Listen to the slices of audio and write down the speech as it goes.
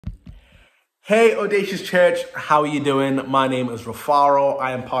Hey Audacious Church, how are you doing? My name is Rufaro.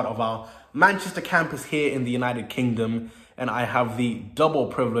 I am part of our Manchester campus here in the United Kingdom, and I have the double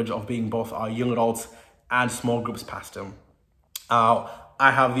privilege of being both our young adults and small groups pastor. I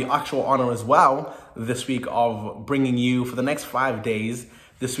have the actual honor as well this week of bringing you for the next 5 days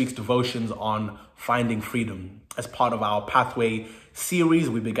this week's devotions on finding freedom. As part of our Pathway series,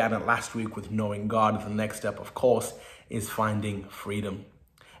 we began it last week with knowing God. The next step, of course, is finding freedom.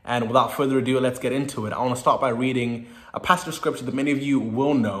 And without further ado, let's get into it. I want to start by reading a passage of scripture that many of you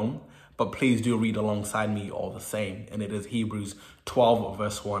will know, but please do read alongside me all the same. And it is Hebrews 12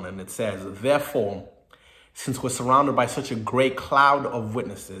 verse 1. And it says, "Therefore, since we're surrounded by such a great cloud of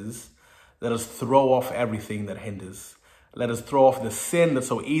witnesses, let us throw off everything that hinders. Let us throw off the sin that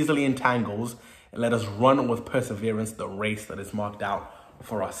so easily entangles, and let us run with perseverance the race that is marked out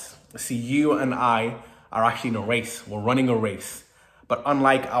for us." See, you and I are actually in a race. We're running a race. But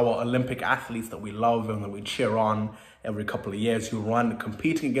unlike our Olympic athletes that we love and that we cheer on every couple of years, who run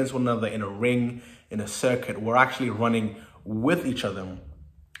competing against one another in a ring, in a circuit, we're actually running with each other,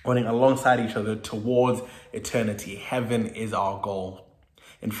 running alongside each other towards eternity. Heaven is our goal.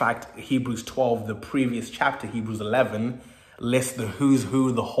 In fact, Hebrews 12, the previous chapter, Hebrews 11, lists the who's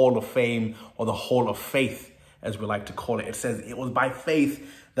who, the Hall of Fame, or the Hall of Faith, as we like to call it. It says it was by faith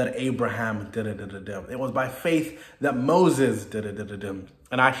that Abraham da-da-da-da-da. It was by faith that Moses da-da-da-da-da.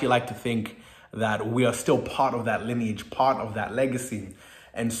 And I actually like to think that we are still part of that lineage, part of that legacy.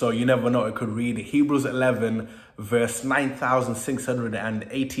 And so you never know, it could read Hebrews 11, verse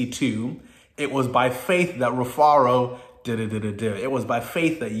 9682. It was by faith that Rufaro da-da-da-da-da. It was by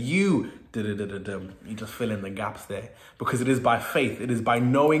faith that you da-da-da-da-da. You just fill in the gaps there. Because it is by faith, it is by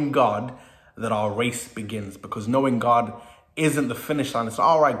knowing God that our race begins. Because knowing God isn't the finish line. It's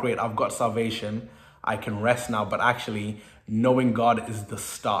all right, great, I've got salvation, I can rest now. But actually, knowing God is the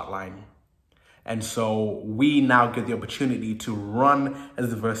start line. And so we now get the opportunity to run, as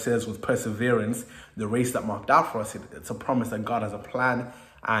the verse says, with perseverance, the race that marked out for us. It's a promise that God has a plan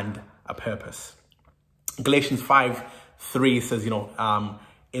and a purpose. Galatians 5:3 says,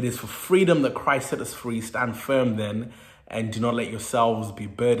 it is for freedom that Christ set us free. Stand firm then, and do not let yourselves be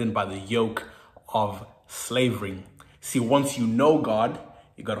burdened by the yoke of slavery. See, once you know God,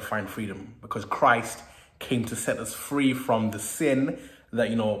 you got to find freedom, because Christ came to set us free from the sin that,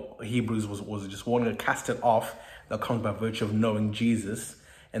 Hebrews was just wanting to cast it off, that comes by virtue of knowing Jesus.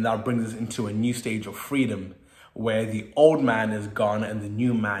 And that brings us into a new stage of freedom where the old man is gone and the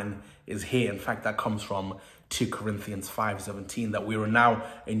new man is here. In fact, that comes from 2 Corinthians 5:17, that we are now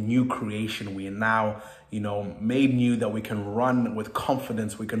a new creation. We are now, made new, that we can run with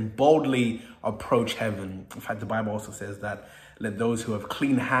confidence. We can boldly approach heaven. In fact, the Bible also says that let those who have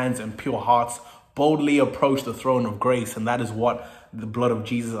clean hands and pure hearts boldly approach the throne of grace. And that is what the blood of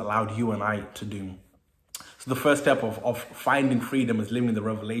Jesus allowed you and I to do. So the first step of finding freedom is living the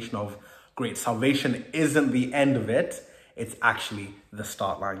revelation of great salvation isn't the end of it. It's actually the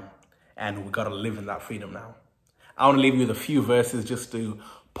start line. And we've got to live in that freedom now. I want to leave you with a few verses just to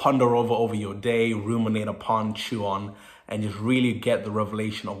ponder over your day, ruminate upon, chew on, and just really get the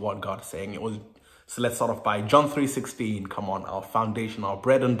revelation of what God is saying. So let's start off by John 3:16. Come on, our foundation, our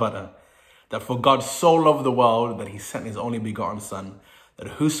bread and butter. That for God so loved the world that he sent his only begotten Son, that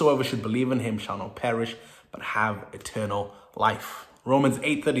whosoever should believe in him shall not perish, but have eternal life. Romans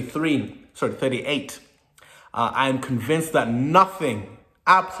 38. I am convinced that nothing,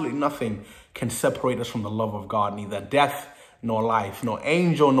 absolutely nothing, can separate us from the love of God. Neither death nor life, nor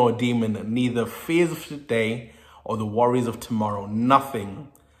angel nor demon, neither fears of today or the worries of tomorrow.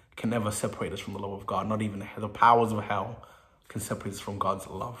 Nothing can ever separate us from the love of God. Not even the powers of hell can separate us from God's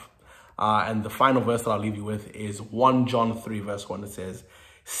love. And the final verse that I'll leave you with is 1 John 3 verse 1. It says,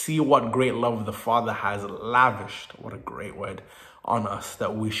 "See what great love the Father has lavished," what a great word, "on us,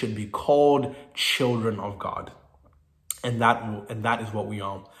 that we should be called children of God." And that is what we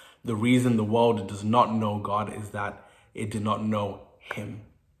are. The reason the world does not know God is that it did not know him.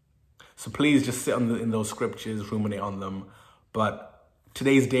 So please just sit in those scriptures, ruminate on them. But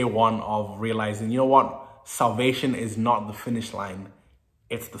today's day one of realizing, salvation is not the finish line.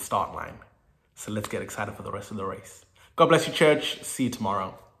 It's the start line. So let's get excited for the rest of the race. God bless you, church. See you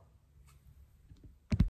tomorrow.